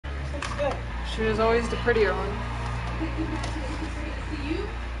She was always the prettier one.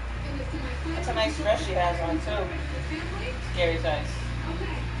 That's a nice dress she has on too. Gary's eyes.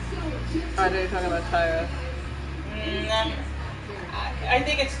 I know you're talking about Tyra. I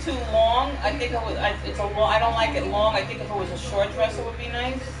think it's too long. I think it was. It's a long. I don't like it long. I think if it was a short dress, it would be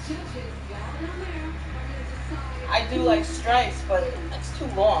nice. I do like stripes, but it's too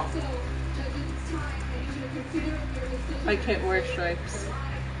long. I can't wear stripes.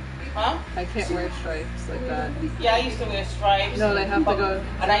 Huh? I can't wear stripes like that. Yeah, I used to wear stripes. No, they have to go.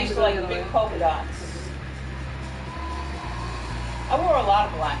 And I used to like big polka dots. I wore a lot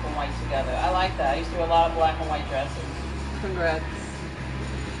of black and white together. I like that. I used to wear a lot of black and white dresses. Congrats.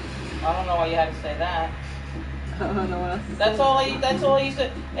 I don't know why you had to say that. I don't know what else. That's all I used to.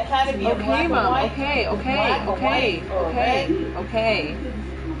 It had to be a black and white. Okay, Black and white or red. okay.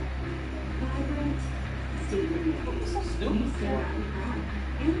 You're so stupid.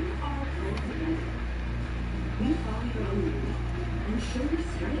 We follow your own lead and show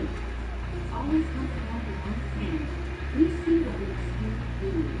restraint. Always comfortable with one thing. We see what makes you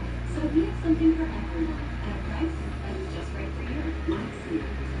cool. So we have something for everyone at a price that's just right for you. Maxi,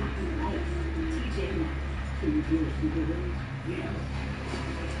 Maxi Lights, TJ Maxx. Can you do it? Can you do it? Yeah.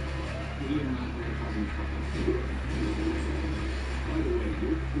 We are not really causing trouble. By the way,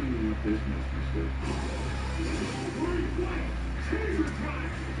 you're cleaning up this mess, mister. Taser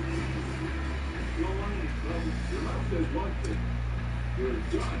time! Your mouth says one thing. You're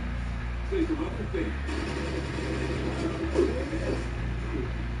done. Say some other thing.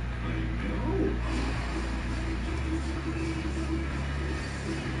 I know.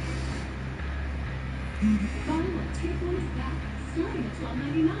 Buy one, take one is back, starting at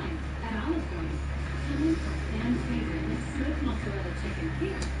 $12.99 at Olive Garden. Come in for fan favorite with smoked mozzarella chicken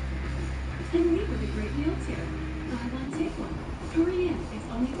here. And leave with a great meal too. Buy one, take one. Hurry in. It's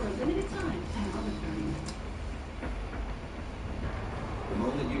only for a limited time at Olive Garden. The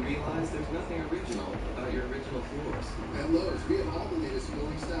moment you realize there's nothing original about your original floors. At Lowe's, we have all the latest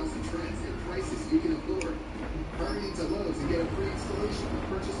flooring styles and trends at prices you can afford. Hurry into Lowe's and get a free installation or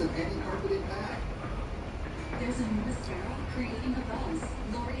purchase a painting carpeted pad. There's a new mascara creating a buzz.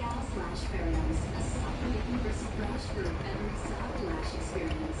 L'Oreal Lash Paradise, a softly versatile brush for a better soft lash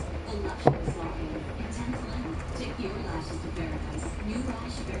experience. A luxurious locking, intense length. Take your lashes to paradise. New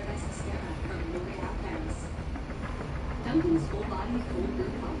Lash Paradise Mascara from L'Oreal Paris. Dunkin's full body, full brew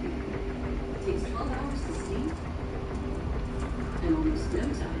coffee. Takes 12 hours to steam and almost no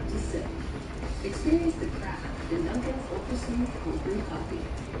time to sip. Experience the craft in Dunkin's ultra smooth cold brew coffee.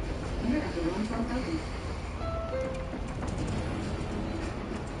 Here at the 112 Dunkin'.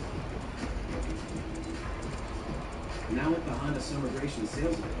 Now at the Honda Celebration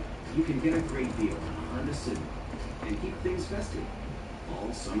sales event, you can get a great deal on a Honda Civic and keep things festive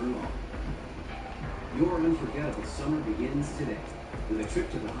all summer long. Your unforgettable summer begins today with a trip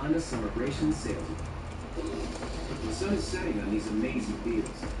to the Honda Celebration sales event. The sun is setting on these amazing deals.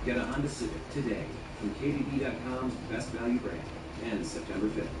 Get a Honda Civic today from KDB.com's Best Value brand and September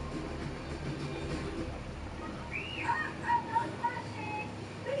 5th.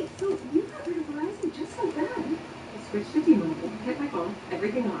 Wait, so you got rid of Verizon just like that? I switched to T-Mobile, kept my phone,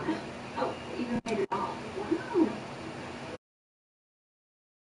 everything on. Oh, even made it off. Wow.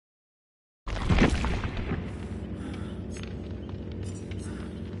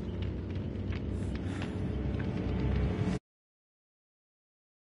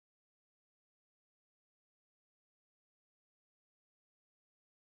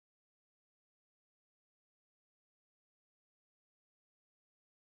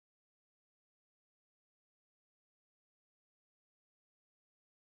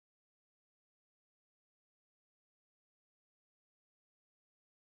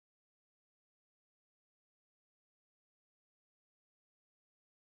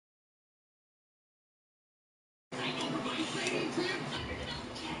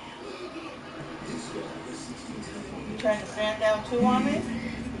 You turned the fan down too on me?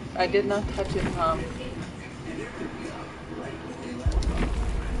 I did not touch it, Tom.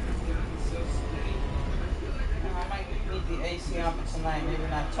 I might need the AC on for tonight. Maybe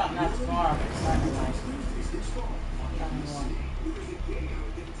not tomorrow, but tonight.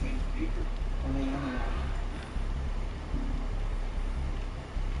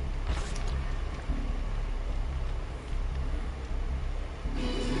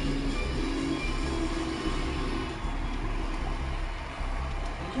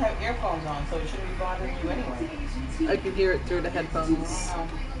 You have earphones on, so it shouldn't be bothering you anyway. I can hear it through the headphones. No,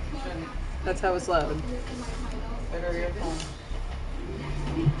 shouldn't. That's how it's loud. Better earphones.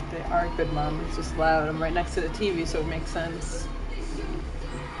 They are good, Mom. It's just loud. I'm right next to the TV, so it makes sense.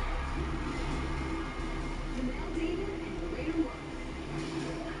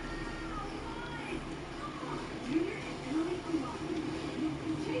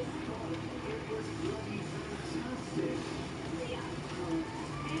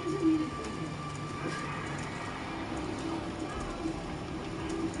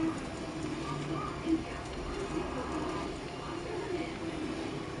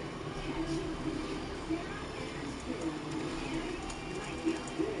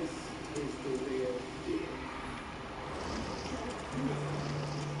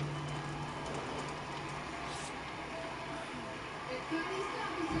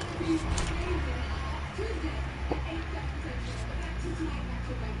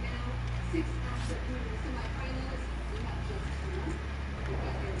 right now. 6 after semifinals. We have just 2. We've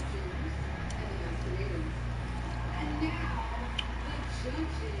got Eric Jones and the Masqueraders. And now, the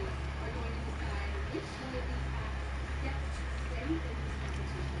judges are going to decide which one of these acts gets to stay in this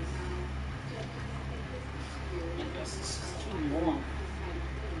competition. Now, judges, in this year, I guess this is too long.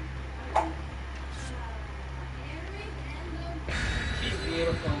 Eric and the She's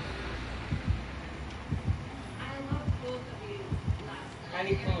beautiful. I love both of you last night.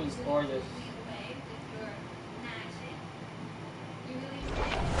 Heidi Klum is gorgeous. Lead away with your magic. You really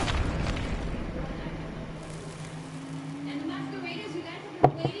did. And the Masqueraders, you guys have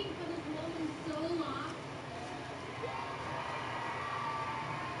been waiting for this moment so long.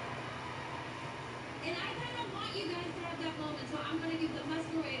 And I kind of want you guys to have that moment, so I'm going to give the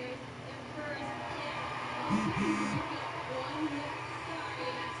Masqueraders their first gift. One more star for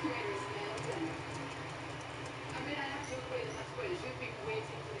the Masqueraders, man. I mean, I have to agree, the Masqueraders, you've been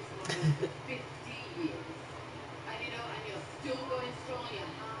waiting for this moment for 50 years. And you know, and you're still going strong, your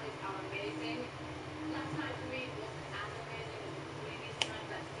highs are amazing. Last night for me wasn't as amazing as the previous times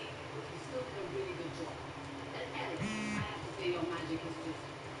I've seen you, but you still did a really good job. And Eric, I have to say your magic is just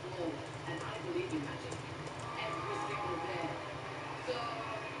flawless, and I believe in magic every single day. So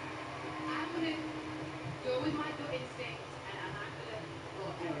I'm gonna go with my gut instinct, and I'm gonna go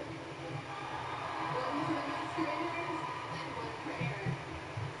Eric. One for the Masqueraders, and one for Eric.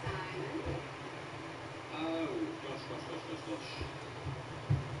 Simon. Oh, gosh.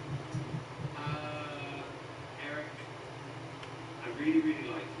 Eric, I really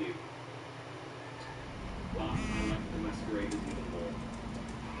like you. But I like the Masqueraders even more.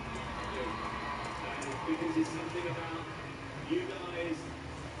 Because it's something about you guys.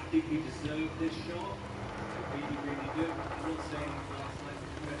 I think you deserve this shot. I really do. I'm not saying last night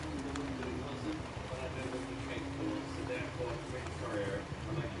was professional woman, but it wasn't. But I know what you capable of. So therefore, I'm really sorry, Eric.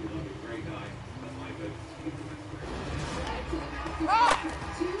 I like you, love you, great guy. But my vote is for the Masqueraders.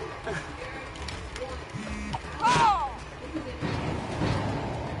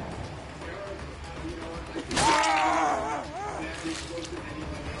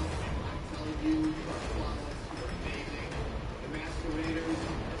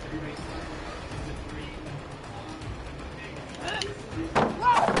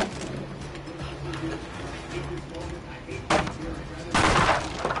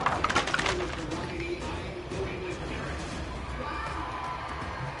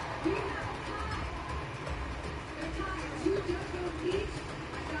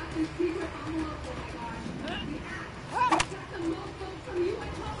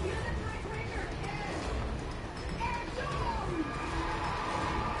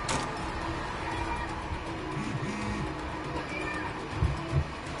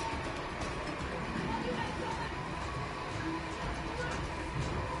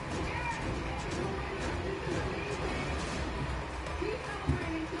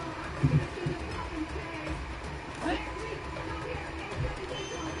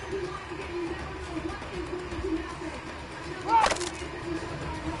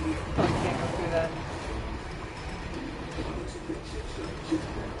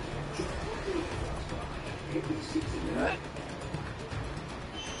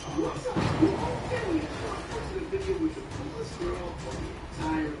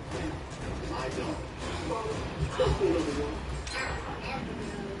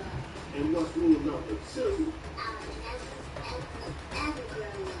 And what's new number 2?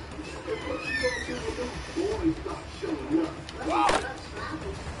 Boys stop showing up.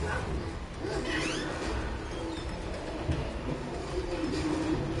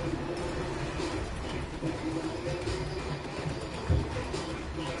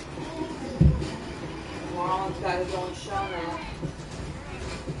 Marlon's got his own show now.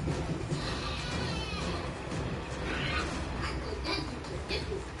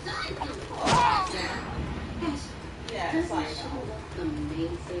 Yeah, it's like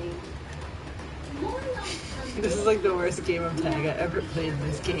Amazing. This is like the worst game of tag I ever played in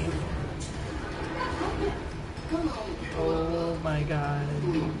this game. Oh my god.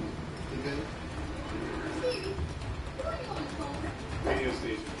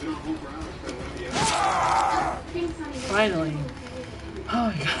 Finally. Oh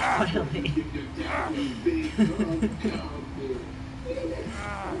my god, finally.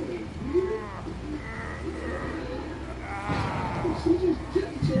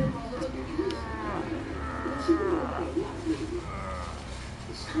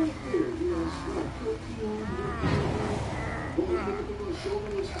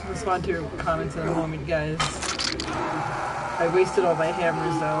 Respond to your comments in a moment, guys. I wasted all my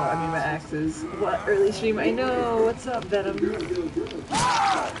hammers though. I mean my axes. What? Early stream? I know. What's up, Venom?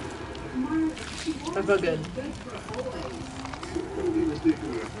 I feel good.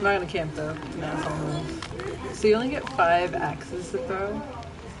 I'm not gonna camp though. No, so you only get 5 axes to throw?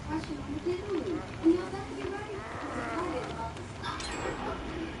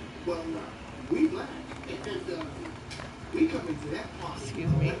 Well, we black, and we come into that process.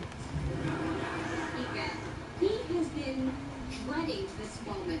 Excuse me. He has been dreading this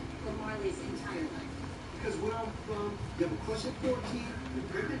moment for Marley's entire life. Because where I'm from, you have a crush at 14, you're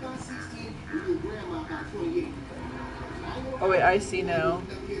pregnant by 16, and your grandma by 28. Oh wait, I see now.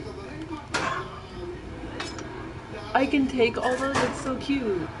 I can take all those, it's so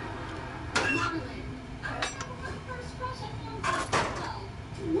cute.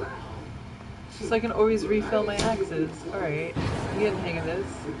 So I can always refill my axes. Alright, I'm getting the hang of this.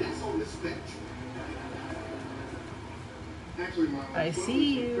 I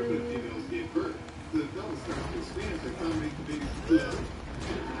see you.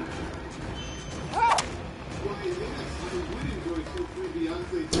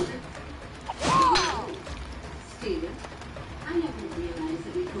 Steven, I never realized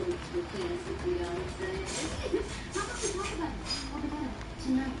that we could plans with you guys. How about we talk about it all together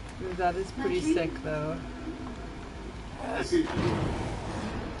tonight? That is pretty sick though.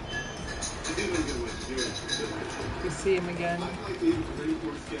 You see him again.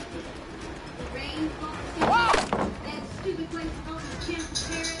 That stupid place with all the chance of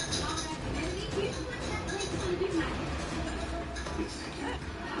parents and all that community. Here's what that place is going to be like. It's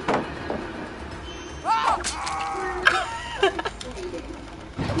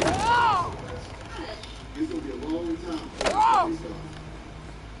going to be a long time.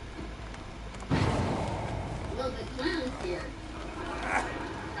 Well, the clown's here.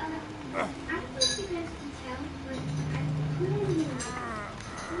 I don't think you guys can tell, but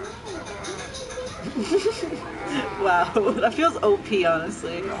Wow, that feels OP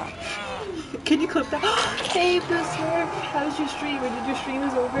honestly. Can you clip that? Hey Booster, how was your stream? Or did your stream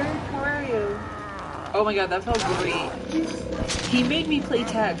is over? How are you? Oh my god, that felt great. He made me play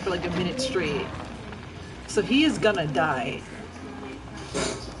tag for like a minute straight. So he is gonna die.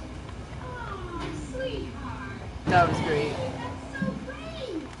 That was great.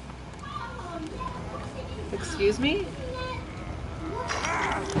 Excuse me?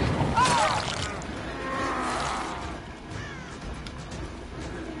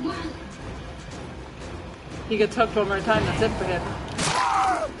 He gets hooked one more time, that's it for him.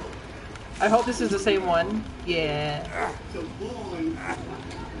 I hope this is the same one. Yeah.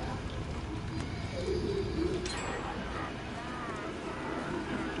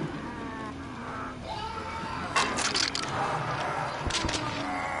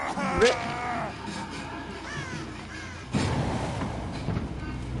 Rip.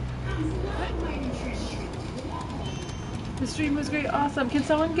 The stream was great, awesome. Can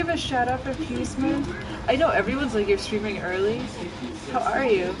someone give a shout out for ps4? I know everyone's like, you're streaming early. How are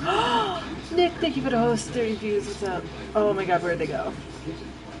you? Nick, thank you for the host. 30 views, what's up? Oh my god, where'd they go?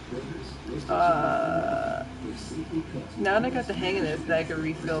 Now that I got the hang of this, that I can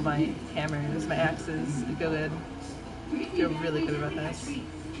refill my hammers, my axes. I feel good. I feel really good about this.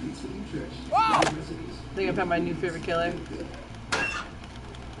 I think I found my new favorite killer.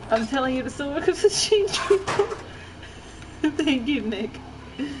 I'm telling you, the silver cups has changed people. Thank you, Nick.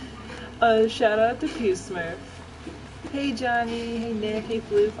 Shout out to ps4. Hey Johnny, hey Nick, hey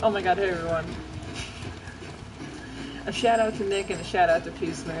Floof. Oh my god, hey everyone. A shout out to Nick and a shout out to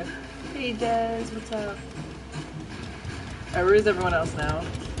ps4. Hey Des, what's up? Alright, where is everyone else now?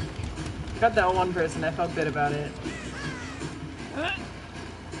 Got that one person, I felt good about it. I'm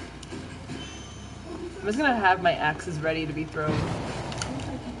just gonna have my axes ready to be thrown.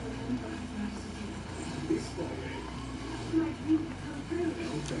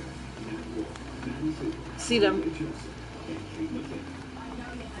 See them.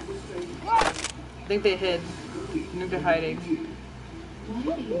 I think they hid. I think they're hiding.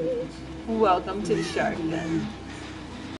 Welcome to the shark den.